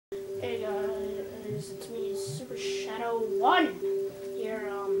guys, it's me, Super Shadow 1 here.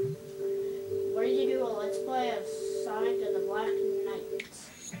 What did you do? A let's play of Sonic and the Black Knight.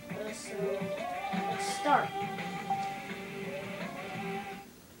 So let's start.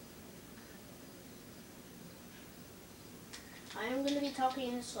 I am going to be talking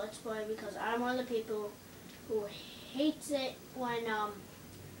in this let's play because I'm one of the people who hates it when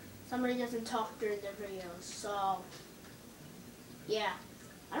somebody doesn't talk during their videos. So yeah.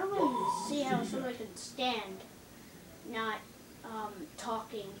 I don't really see how somebody can stand not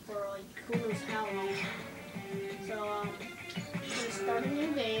talking for like who knows how long. So I'm gonna start a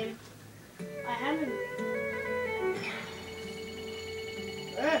new game. I haven't.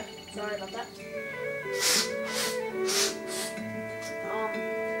 Sorry about that.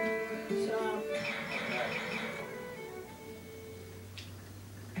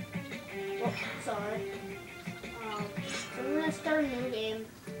 Sorry. So I'm gonna start a new game.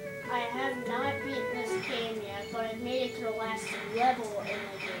 I have not beaten this game yet, but I've made it to the last level in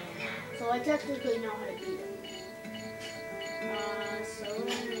the game. So I technically know how to beat it. So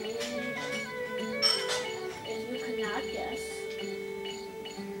as you could not guess,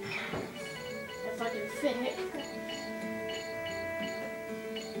 if I can fit it.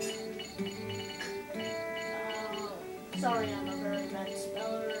 Sorry, I'm a very bad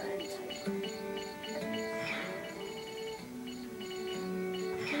speller and typer.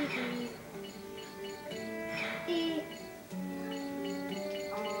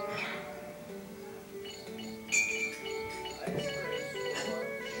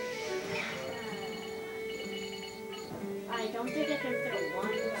 I don't think I can fit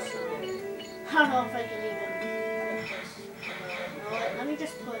one, so I don't know if I can even fit this. No, let me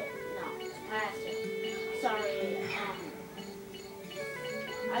just put, no, I have to. Sorry,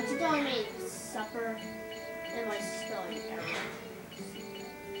 I accidentally made supper in my spelling error.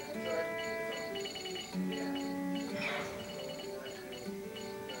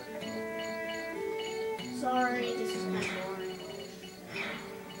 Sorry, this is kind of boring.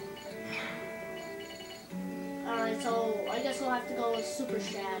 Alright, so I guess we'll have to go with Super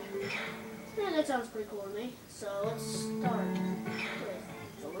Shad. Yeah, that sounds pretty cool to me. So let's start with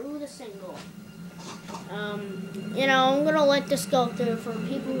Through the Single. You know, I'm gonna let this go through for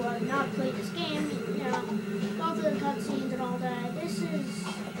people who have not played this game. You know, go through the cutscenes and all that. This is...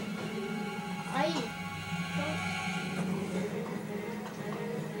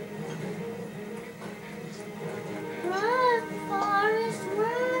 Run, Forrest,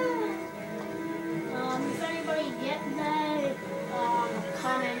 run! If anybody get that,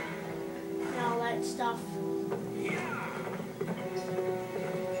 comment and all that stuff.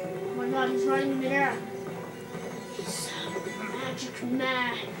 Oh my god, he's running in the air. Magic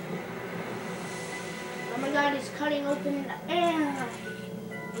man. Oh my god, he's cutting open the air.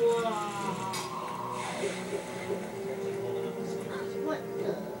 Whoa. What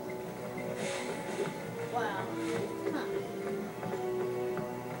the? Wow. Huh.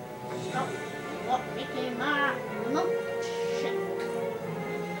 Stop. What, Mickey Mouse? Milkshake.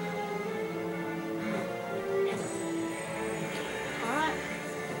 Alright.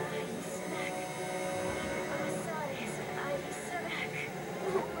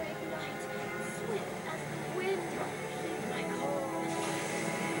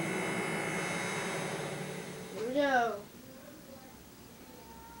 Here we go.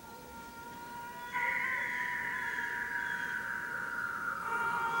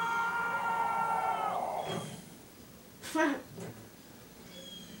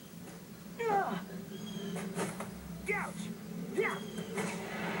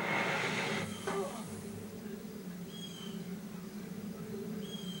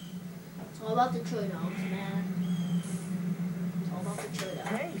 It's all about the trade-offs, man. It's all about the trade-offs.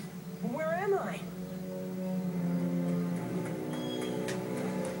 Hey, where am I?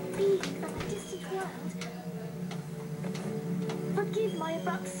 Being of a distant world. Forgive my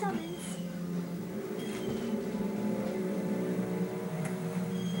abrupt summons.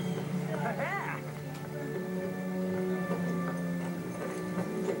 Aha!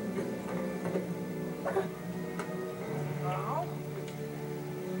 Oh?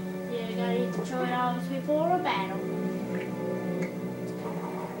 Yeah, you gotta eat the trade-offs before a battle.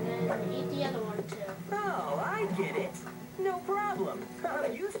 And then eat the other one too. Oh, I get it. No problem.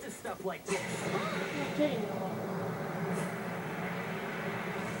 I'm used to stuff like this. No kidding.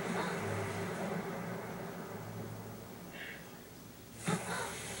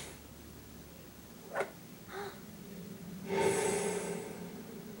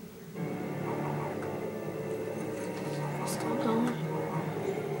 Still going.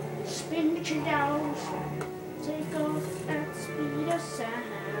 Spin the down. Take off at speed of sound.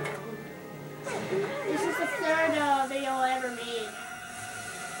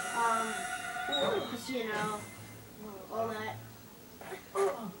 Cause you know, all that.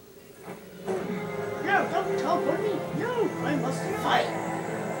 No, don't teleport me. No, I must fight.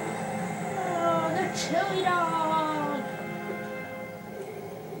 Oh, the chili dog.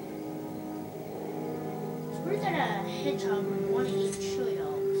 It's weird that a hedgehog would want to eat chili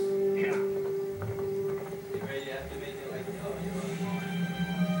dogs. Yeah.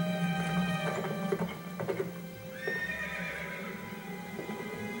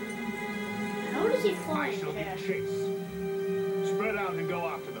 How does he I fly in shall the air? give chase. Spread out and go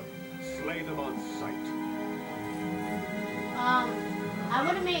after them. Slay them on sight.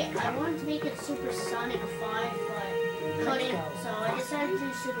 I wanted to make it Supersonic 5, but couldn't, so I decided to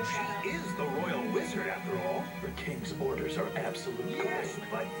do Super Shadow. She is the royal wizard after all. The king's orders are absolute. Yes,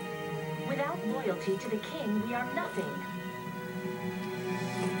 but Without loyalty to the king, we are nothing.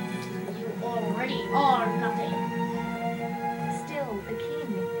 You already are nothing. Still, the king,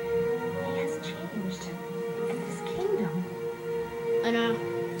 he has changed. And his kingdom. I know.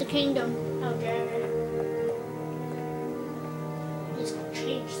 The kingdom. How dare it. He's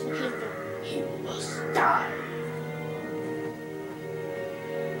changed the kingdom. He must die.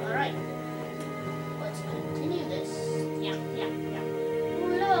 Alright. Let's continue this. Yeah.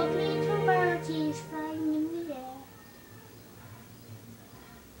 Look, little birdies flying in the air.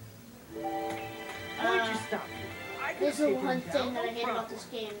 Why'd you stop? I could This is take one him thing down, that I no hate about problem. this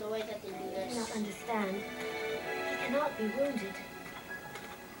game, the way that they do I do this. not understand. He cannot be wounded.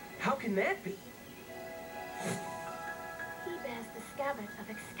 How can that be? He bears the scabbard of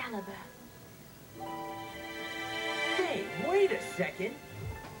Excalibur. Hey, wait a second.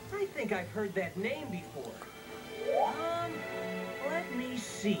 I think I've heard that name before. Let me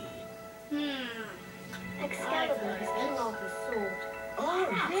see. Excalibur is King Arthur's sword.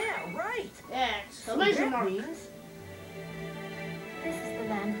 Oh, yeah, right. Yeah, So exclamation that mark. means... This is the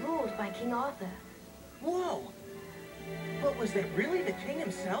land ruled by King Arthur. Whoa. But was that really the king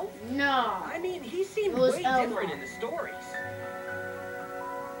himself? No. I mean, he seemed It was way Elmo. different in the stories.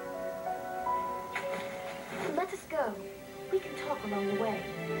 Let us go. We can talk along the way.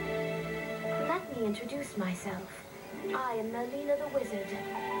 Let me introduce myself. I am Merlina the Wizard.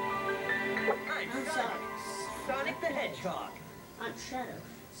 I'm I'm Sonic. Sonic. Sonic the Hedgehog. I'm Shadow.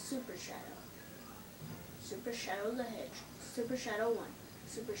 Super Shadow. Super Shadow the Hedgehog. Super Shadow 1.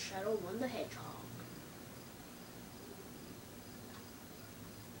 Super Shadow 1 the Hedgehog.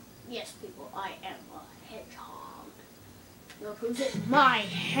 Yes, people, I am a hedgehog. You'll prove it. My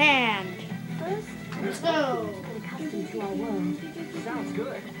hand. First, Let's go. get accustomed to our world. Sounds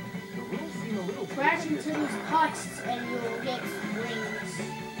good. The rules seem a little... Crash into these pots and you'll get rings.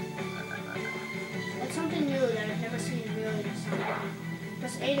 That's something new that I've never seen really.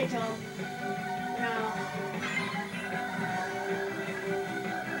 Press A to jump. No.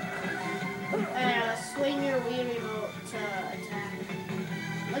 Swing your Wii remote to attack.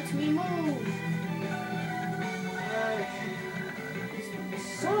 Let's me move. This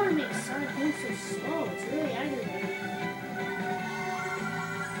sword makes Sonic move so slow. It's really aggravating.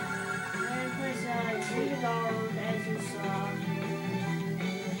 And press green guard as you saw.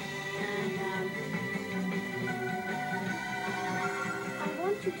 And I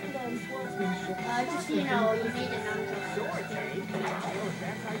want you to learn swordsmanship. just so you know, you need a nunchuck. Swords, eh? Well, if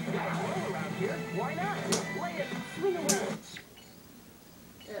that's how you guys roll around here, why not? Play it. Swing away.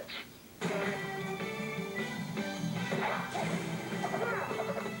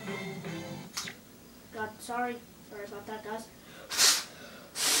 God, sorry about that, guys.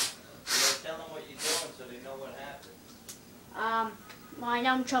 Tell them what you're doing so they know what happened. My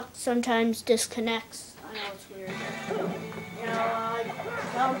nunchuck sometimes disconnects. I know it's weird. You know,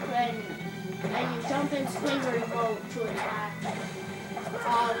 jump and you jump and swing your remote to attack.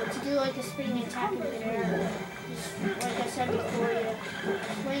 To do like a spinning attack in midair, just like I said before, you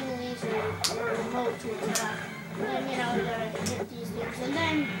swing and use your remote to attack. And then, you know, you gotta hit these things. And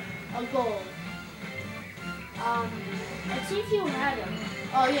then a goal. Let's see if you had them.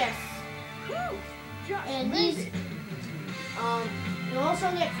 Oh, yes. Just And made these, it. you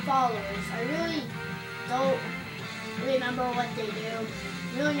also get followers. I really don't remember what they do.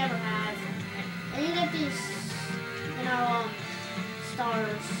 Really never have. And you get these, you know,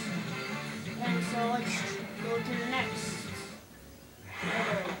 stars. And so let's go to the next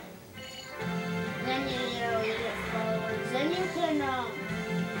level. Then you know, you get followers. Then you can,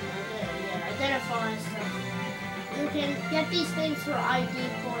 identify stuff. You can get these things for ID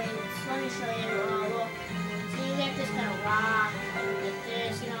points. Let me show you. Look. So you get this kind of rock, and you get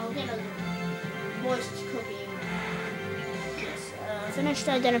this, you know, get a moist cookie. Yes, finished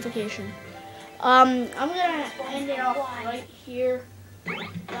identification. I'm gonna end it off right here.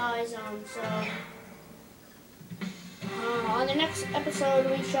 Guys, on the next episode,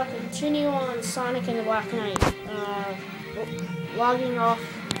 we shall continue on Sonic and the Black Knight. Logging off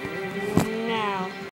now.